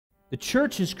The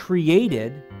church is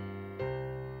created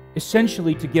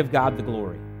essentially to give God the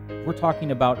glory. We're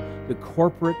talking about the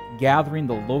corporate gathering,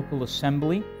 the local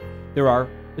assembly. There are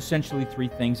essentially three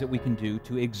things that we can do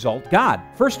to exalt God.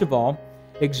 First of all,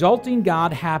 exalting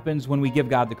God happens when we give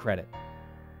God the credit.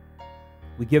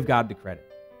 We give God the credit.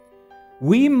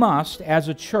 We must, as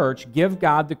a church, give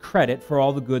God the credit for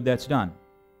all the good that's done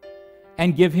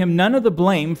and give Him none of the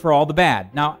blame for all the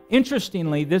bad. Now,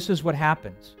 interestingly, this is what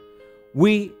happens.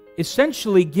 We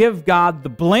essentially give God the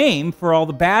blame for all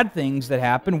the bad things that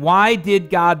happen. Why did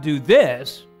God do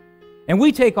this? And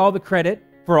we take all the credit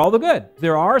for all the good.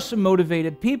 There are some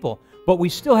motivated people, but we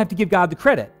still have to give God the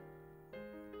credit.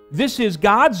 This is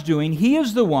God's doing. He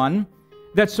is the one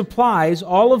that supplies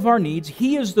all of our needs.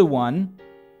 He is the one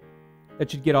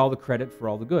that should get all the credit for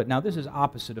all the good. Now, this is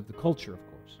opposite of the culture, of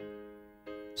course.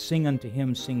 Sing unto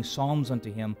Him, sing psalms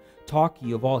unto Him, talk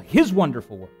ye of all His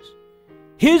wonderful works.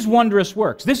 His wondrous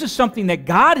works. This is something that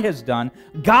God has done.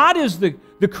 God is the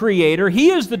creator. He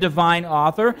is the divine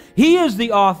author. He is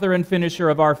the author and finisher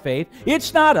of our faith.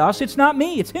 It's not us. It's not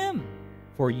me. It's Him.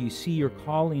 For ye see your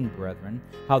calling, brethren,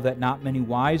 how that not many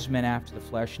wise men after the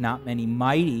flesh, not many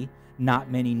mighty, not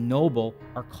many noble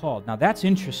are called. Now that's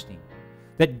interesting.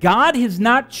 That God is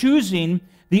not choosing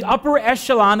the upper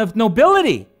echelon of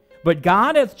nobility, but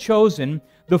God hath chosen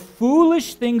the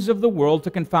foolish things of the world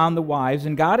to confound the wise,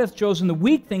 and God hath chosen the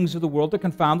weak things of the world to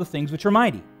confound the things which are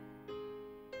mighty.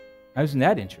 Now, isn't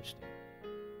that interesting?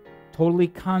 Totally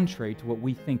contrary to what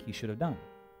we think He should have done.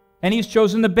 And He's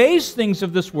chosen the base things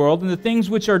of this world, and the things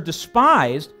which are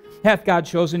despised hath God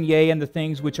chosen, yea, and the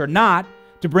things which are not,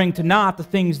 to bring to naught the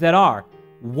things that are.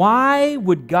 Why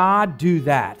would God do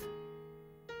that?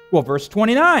 Well, verse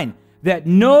 29, that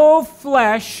no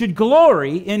flesh should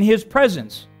glory in His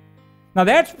presence. Now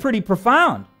that's pretty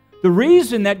profound. The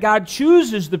reason that God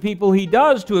chooses the people He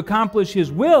does to accomplish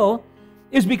His will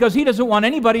is because He doesn't want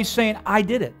anybody saying, I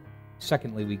did it.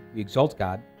 Secondly, we exalt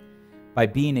God by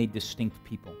being a distinct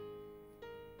people.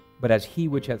 But as He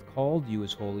which hath called you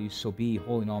is holy, so be ye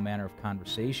holy in all manner of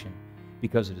conversation,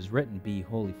 because it is written, be ye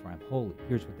holy, for I am holy.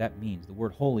 Here's what that means. The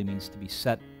word holy means to be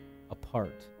set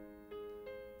apart.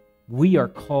 We are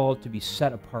called to be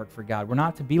set apart for God. We're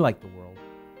not to be like the world.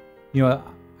 You know,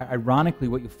 ironically,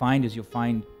 what you'll find is you'll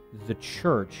find the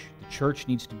church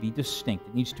needs to be distinct.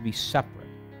 It needs to be separate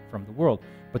from the world.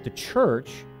 But the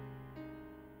church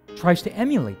tries to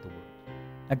emulate the world.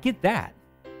 Now get that.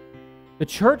 The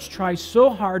church tries so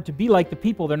hard to be like the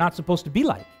people they're not supposed to be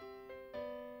like.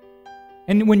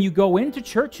 And when you go into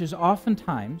churches,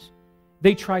 oftentimes,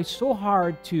 they try so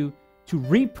hard to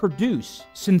reproduce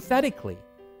synthetically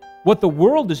what the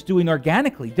world is doing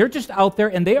organically. They're just out there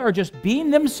and they are just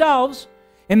being themselves.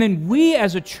 And then we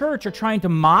as a church are trying to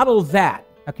model that.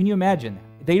 Now, can you imagine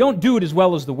that? They don't do it as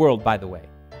well as the world, by the way.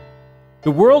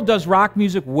 The world does rock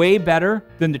music way better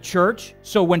than the church.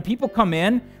 So when people come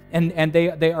in and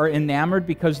they are enamored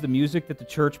because of the music that the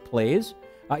church plays,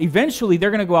 eventually they're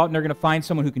going to go out and they're going to find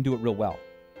someone who can do it real well.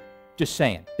 Just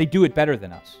saying. They do it better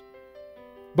than us.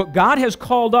 But God has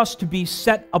called us to be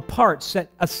set apart, set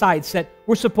aside,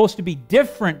 we're supposed to be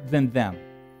different than them.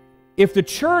 If the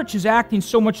church is acting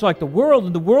so much like the world,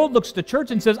 and the world looks at the church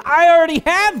and says, I already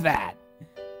have that.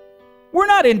 We're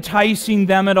not enticing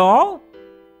them at all.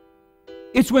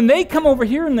 It's when they come over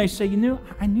here and they say, you know,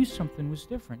 I knew something was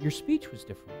different. Your speech was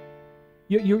different.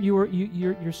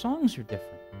 Your songs are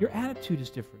different. Your attitude is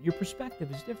different. Your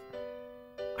perspective is different.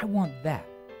 I want that.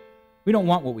 We don't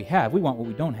want what we have. We want what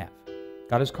we don't have.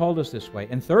 God has called us this way.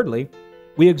 And thirdly,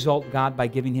 we exalt God by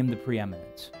giving Him the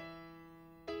preeminence.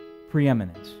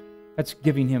 Preeminence. That's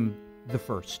giving Him the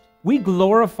first. We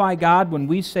glorify God when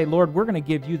we say, Lord, we're going to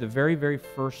give you the very, very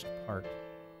first part.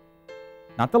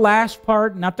 Not the last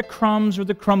part, not the crumbs or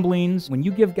the crumblings. When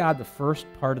you give God the first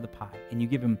part of the pie and you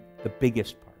give Him the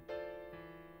biggest part.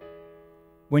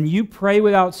 When you pray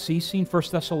without ceasing, 1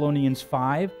 Thessalonians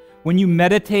 5, when you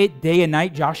meditate day and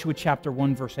night, Joshua chapter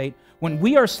 1, verse 8, when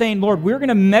we are saying, Lord, we're going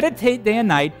to meditate day and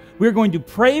night, we're going to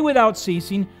pray without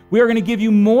ceasing, we are going to give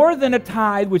you more than a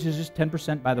tithe, which is just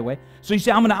 10%, by the way. So you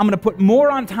say, I'm going to put more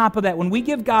on top of that. When we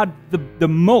give God the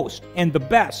most and the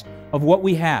best of what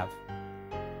we have,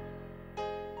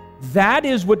 that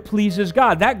is what pleases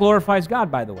God. That glorifies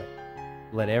God, by the way.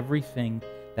 Let everything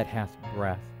that hath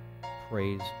breath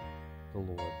praise the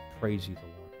Lord. Praise you, the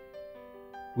Lord.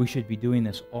 We should be doing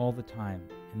this all the time.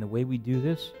 And the way we do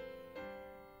this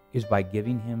is by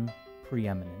giving Him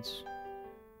preeminence,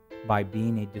 by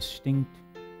being a distinct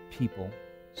people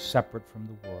separate from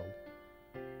the world,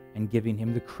 and giving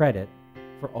Him the credit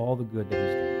for all the good that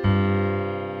He's done.